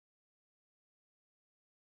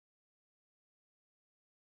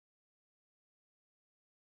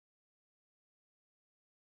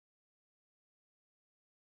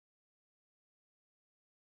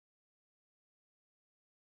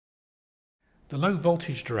The Low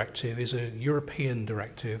Voltage Directive is a European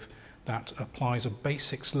directive that applies a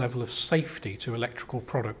basics level of safety to electrical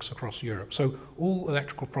products across Europe. So all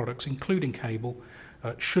electrical products, including cable,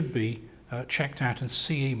 should be checked out and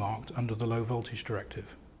CE marked under the Low Voltage Directive.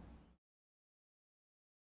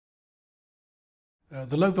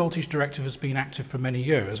 The Low Voltage Directive has been active for many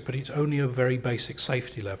years, but it's only a very basic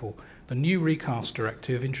safety level. The new recast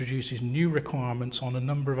directive introduces new requirements on a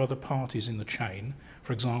number of other parties in the chain,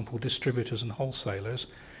 for example distributors and wholesalers.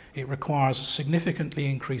 It requires significantly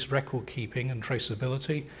increased record keeping and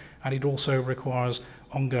traceability, and it also requires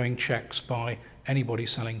ongoing checks by anybody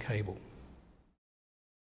selling cable.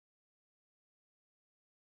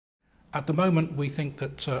 At the moment, we think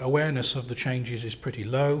that awareness of the changes is pretty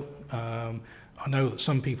low. I know that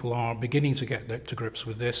some people are beginning to get to grips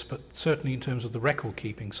with this, but certainly in terms of the record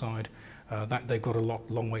keeping side, that they've got a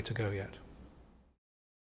long way to go yet.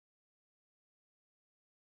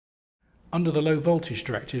 Under the Low Voltage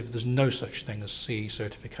Directive, there's no such thing as CE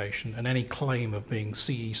certification, and any claim of being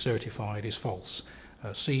CE certified is false.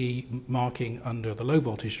 CE marking under the Low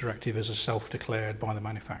Voltage Directive is self-declared by the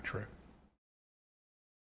manufacturer.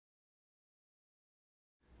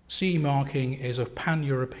 CE marking is a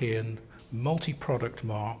pan-European multi-product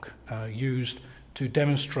mark used to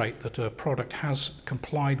demonstrate that a product has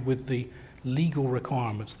complied with the legal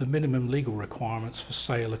requirements, the minimum legal requirements for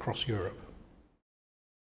sale across Europe.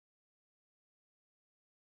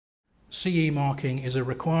 CE marking is a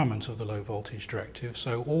requirement of the Low Voltage Directive,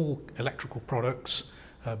 so all electrical products,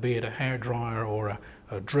 be it a hairdryer or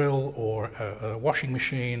a drill or a washing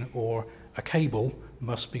machine or a cable,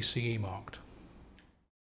 must be CE marked.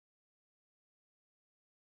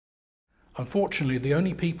 Unfortunately, the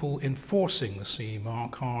only people enforcing the CE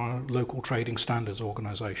mark are local trading standards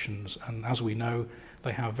organisations, and as we know,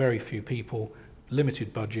 they have very few people,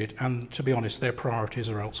 limited budget, and to be honest, their priorities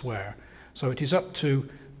are elsewhere. So it is up to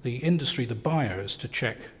the industry, the buyers, to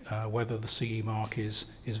check whether the CE mark is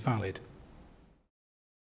valid.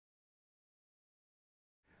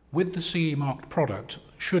 With the CE marked product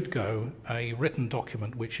should go a written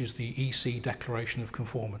document which is the EC Declaration of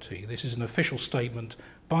Conformity. This is an official statement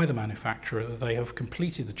by the manufacturer that they have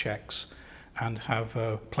completed the checks and have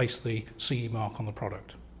placed the CE mark on the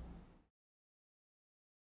product.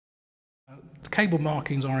 The cable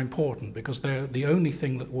markings are important because they're the only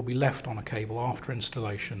thing that will be left on a cable after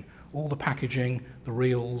installation. All the packaging, the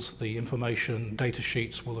reels, the information, data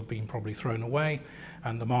sheets will have been probably thrown away,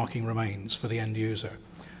 and the marking remains for the end user.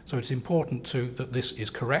 So it's important that this is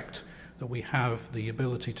correct, that we have the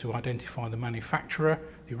ability to identify the manufacturer,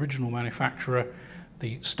 the original manufacturer,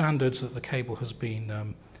 the standards that the cable has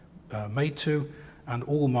been made to, and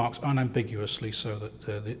all marked unambiguously so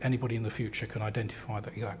that anybody in the future can identify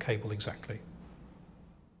that cable exactly.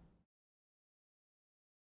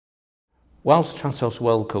 Whilst Tratos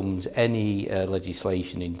welcomes any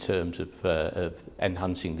legislation in terms of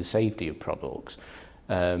enhancing the safety of products,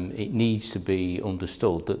 it needs to be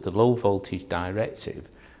understood that the Low Voltage Directive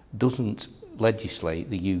doesn't legislate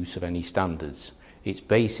the use of any standards. It's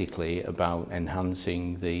basically about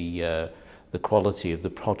enhancing the quality of the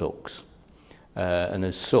products. And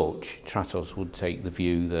as such, Tratos would take the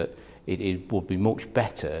view that it would be much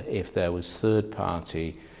better if there was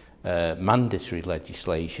third-party mandatory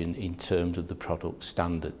legislation in terms of the product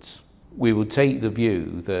standards. We would take the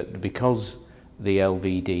view that because the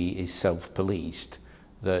LVD is self-policed,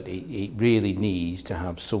 that it really needs to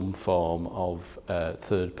have some form of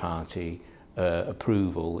third-party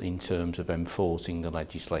approval in terms of enforcing the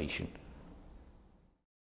legislation.